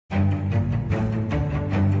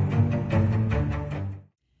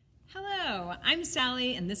I'm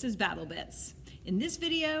Sally and this is Battle Bits. In this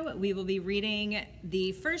video, we will be reading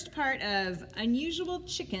the first part of Unusual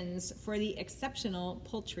Chickens for the Exceptional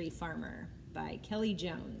Poultry Farmer by Kelly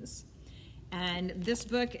Jones. And this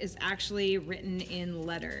book is actually written in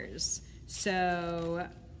letters. So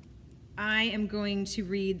I am going to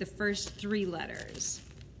read the first 3 letters.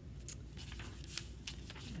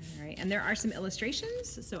 All right, and there are some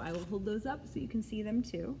illustrations, so I will hold those up so you can see them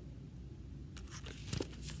too.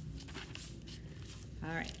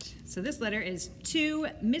 All right, so this letter is to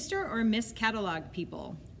Mr. or Miss Catalog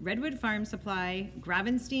People, Redwood Farm Supply,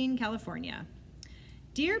 Gravenstein, California.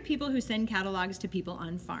 Dear people who send catalogs to people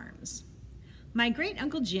on farms. My great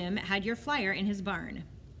Uncle Jim had your flyer in his barn.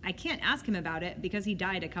 I can't ask him about it because he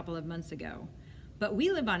died a couple of months ago. But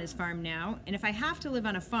we live on his farm now, and if I have to live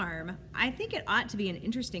on a farm, I think it ought to be an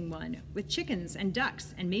interesting one, with chickens and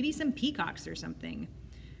ducks and maybe some peacocks or something.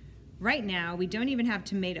 Right now, we don't even have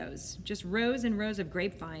tomatoes, just rows and rows of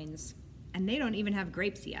grapevines, and they don't even have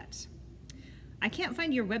grapes yet. I can't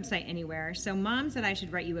find your website anywhere, so Mom said I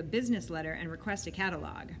should write you a business letter and request a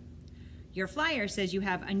catalog. Your flyer says you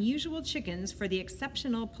have unusual chickens for the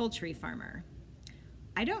exceptional poultry farmer.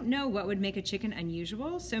 I don't know what would make a chicken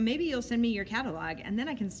unusual, so maybe you'll send me your catalog and then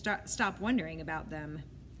I can stop wondering about them.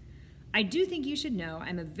 I do think you should know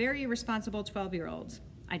I'm a very responsible 12-year-old.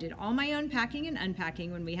 I did all my own packing and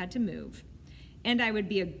unpacking when we had to move. And I would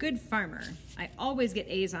be a good farmer. I always get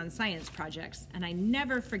A's on science projects, and I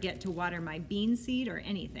never forget to water my bean seed or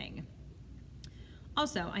anything.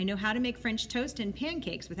 Also, I know how to make French toast and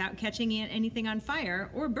pancakes without catching anything on fire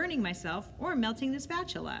or burning myself or melting the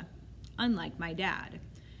spatula, unlike my dad.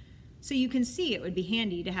 So you can see it would be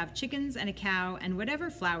handy to have chickens and a cow and whatever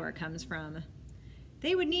flour comes from.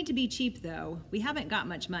 They would need to be cheap though. We haven't got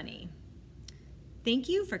much money. Thank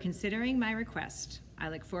you for considering my request. I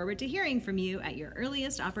look forward to hearing from you at your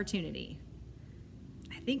earliest opportunity.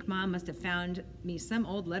 I think Mom must have found me some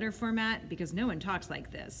old letter format because no one talks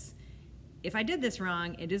like this. If I did this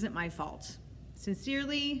wrong, it isn't my fault.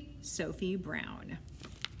 Sincerely, Sophie Brown.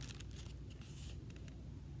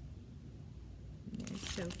 There's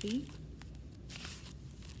Sophie.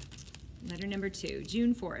 Letter number 2,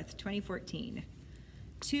 June 4th, 2014.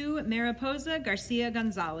 To Mariposa Garcia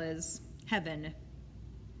Gonzalez, Heaven.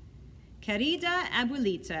 Querida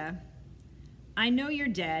abuelita, I know you're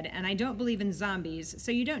dead and I don't believe in zombies,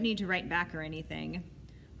 so you don't need to write back or anything.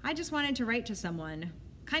 I just wanted to write to someone,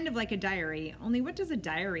 kind of like a diary, only what does a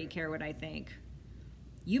diary care what I think?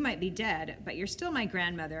 You might be dead, but you're still my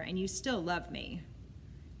grandmother and you still love me.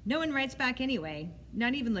 No one writes back anyway,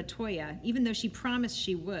 not even LaToya, even though she promised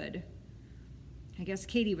she would. I guess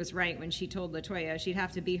Katie was right when she told LaToya she'd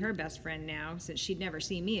have to be her best friend now, since she'd never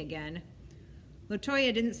see me again.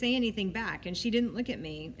 LaToya didn't say anything back, and she didn't look at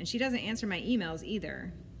me, and she doesn't answer my emails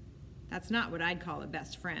either. That's not what I'd call a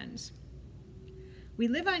best friend. We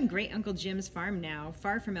live on Great Uncle Jim's farm now,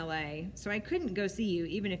 far from LA, so I couldn't go see you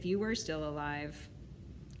even if you were still alive.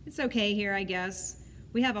 It's okay here, I guess.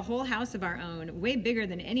 We have a whole house of our own, way bigger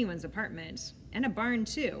than anyone's apartment, and a barn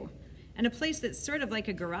too, and a place that's sort of like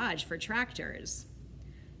a garage for tractors.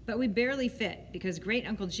 But we barely fit because Great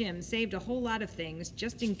Uncle Jim saved a whole lot of things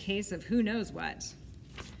just in case of who knows what.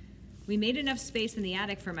 We made enough space in the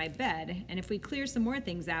attic for my bed, and if we clear some more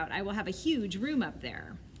things out, I will have a huge room up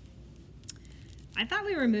there. I thought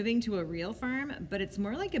we were moving to a real farm, but it's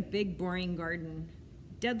more like a big, boring garden.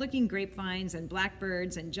 Dead-looking grapevines and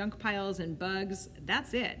blackbirds and junk piles and bugs,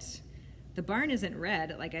 that's it. The barn isn't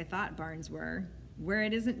red like I thought barns were. Where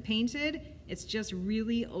it isn't painted, it's just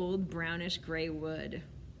really old brownish gray wood.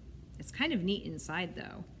 It's kind of neat inside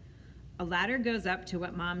though. A ladder goes up to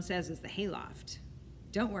what Mom says is the hayloft.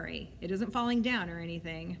 Don't worry, it isn't falling down or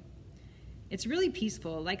anything. It's really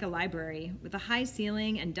peaceful, like a library, with a high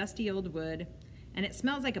ceiling and dusty old wood, and it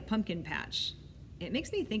smells like a pumpkin patch. It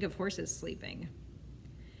makes me think of horses sleeping.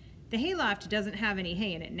 The hayloft doesn't have any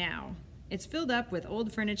hay in it now. It's filled up with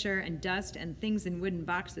old furniture and dust and things in wooden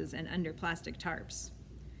boxes and under plastic tarps.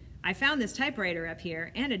 I found this typewriter up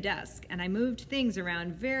here and a desk, and I moved things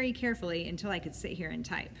around very carefully until I could sit here and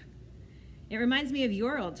type. It reminds me of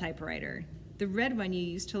your old typewriter, the red one you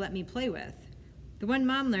used to let me play with, the one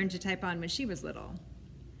Mom learned to type on when she was little.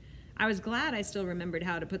 I was glad I still remembered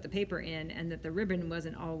how to put the paper in and that the ribbon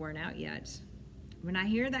wasn't all worn out yet. When I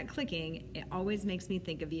hear that clicking, it always makes me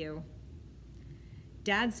think of you.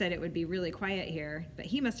 Dad said it would be really quiet here, but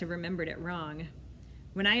he must have remembered it wrong.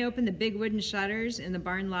 When I open the big wooden shutters in the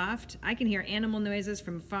barn loft, I can hear animal noises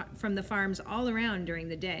from the farms all around during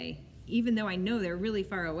the day, even though I know they're really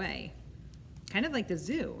far away. Kind of like the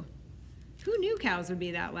zoo. Who knew cows would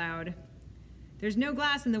be that loud? There's no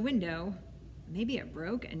glass in the window. Maybe it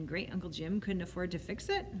broke and Great Uncle Jim couldn't afford to fix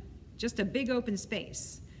it? Just a big open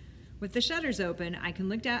space. With the shutters open, I can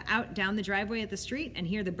look out down the driveway at the street and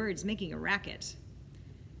hear the birds making a racket.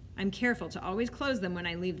 I'm careful to always close them when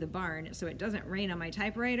I leave the barn so it doesn't rain on my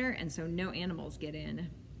typewriter and so no animals get in.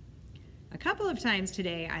 A couple of times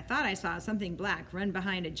today, I thought I saw something black run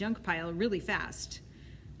behind a junk pile really fast.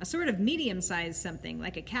 A sort of medium-sized something,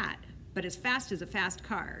 like a cat, but as fast as a fast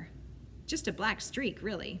car. Just a black streak,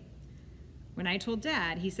 really. When I told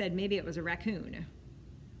Dad, he said maybe it was a raccoon.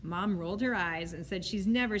 Mom rolled her eyes and said she's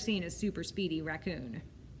never seen a super speedy raccoon.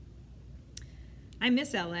 I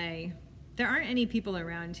miss LA. There aren't any people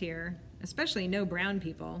around here, especially no brown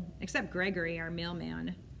people, except Gregory, our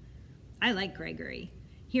mailman. I like Gregory.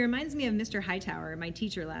 He reminds me of Mr. Hightower, my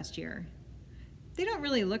teacher last year. They don't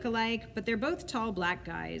really look alike, but they're both tall black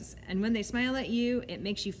guys, and when they smile at you, it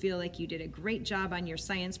makes you feel like you did a great job on your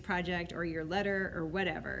science project or your letter or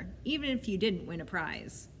whatever, even if you didn't win a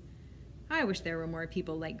prize. I wish there were more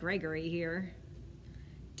people like Gregory here.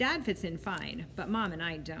 Dad fits in fine, but Mom and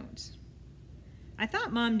I don't. I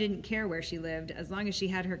thought Mom didn't care where she lived as long as she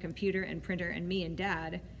had her computer and printer and me and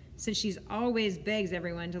Dad, since she's always begs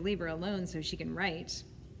everyone to leave her alone so she can write.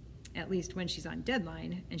 At least when she's on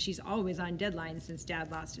deadline, and she's always on deadline since Dad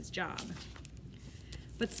lost his job.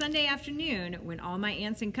 But Sunday afternoon, when all my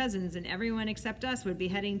aunts and cousins and everyone except us would be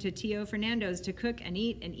heading to Tio Fernando's to cook and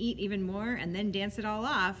eat even more and then dance it all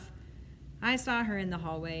off, I saw her in the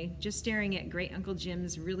hallway, just staring at Great Uncle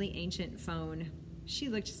Jim's really ancient phone. She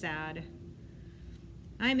looked sad.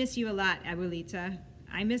 I miss you a lot, Abuelita.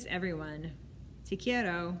 I miss everyone. Te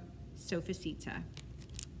quiero, Sofisita.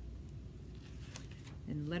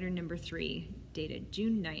 And letter number 3, dated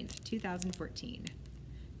June 9th, 2014.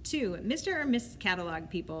 To Mr. or Miss Catalog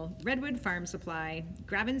People, Redwood Farm Supply,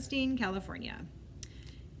 Gravenstein, California.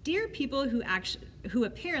 Dear people who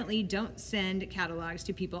apparently don't send catalogs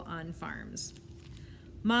to people on farms.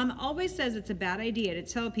 Mom always says it's a bad idea to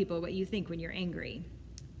tell people what you think when you're angry.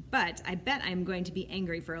 But I bet I'm going to be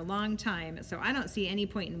angry for a long time, so I don't see any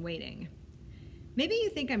point in waiting. Maybe you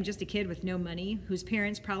think I'm just a kid with no money, whose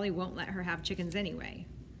parents probably won't let her have chickens anyway.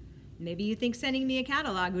 Maybe you think sending me a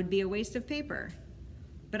catalog would be a waste of paper.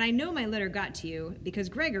 But I know my letter got to you because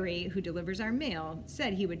Gregory, who delivers our mail,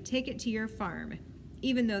 said he would take it to your farm,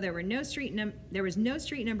 even though there was no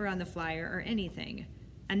street number on the flyer or anything,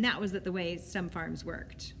 and that was the way some farms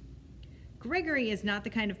worked. Gregory is not the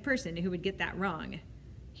kind of person who would get that wrong.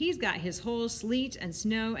 He's got his whole sleet and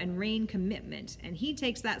snow and rain commitment, and he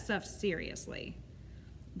takes that stuff seriously.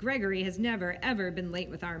 Gregory has never, ever been late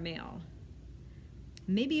with our mail.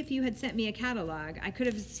 Maybe if you had sent me a catalog, I could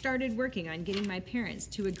have started working on getting my parents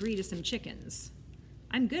to agree to some chickens.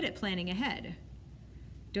 I'm good at planning ahead.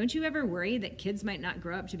 Don't you ever worry that kids might not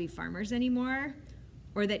grow up to be farmers anymore?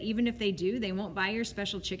 Or that even if they do, they won't buy your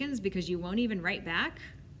special chickens because you won't even write back?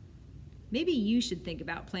 Maybe you should think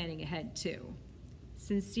about planning ahead too.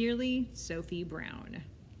 Sincerely, Sophie Brown.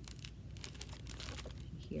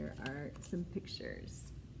 Here are some pictures.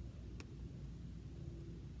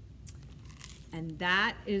 And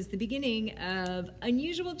that is the beginning of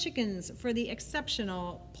Unusual Chickens for the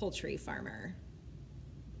Exceptional Poultry Farmer.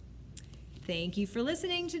 Thank you for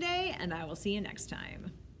listening today, and I will see you next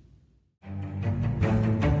time.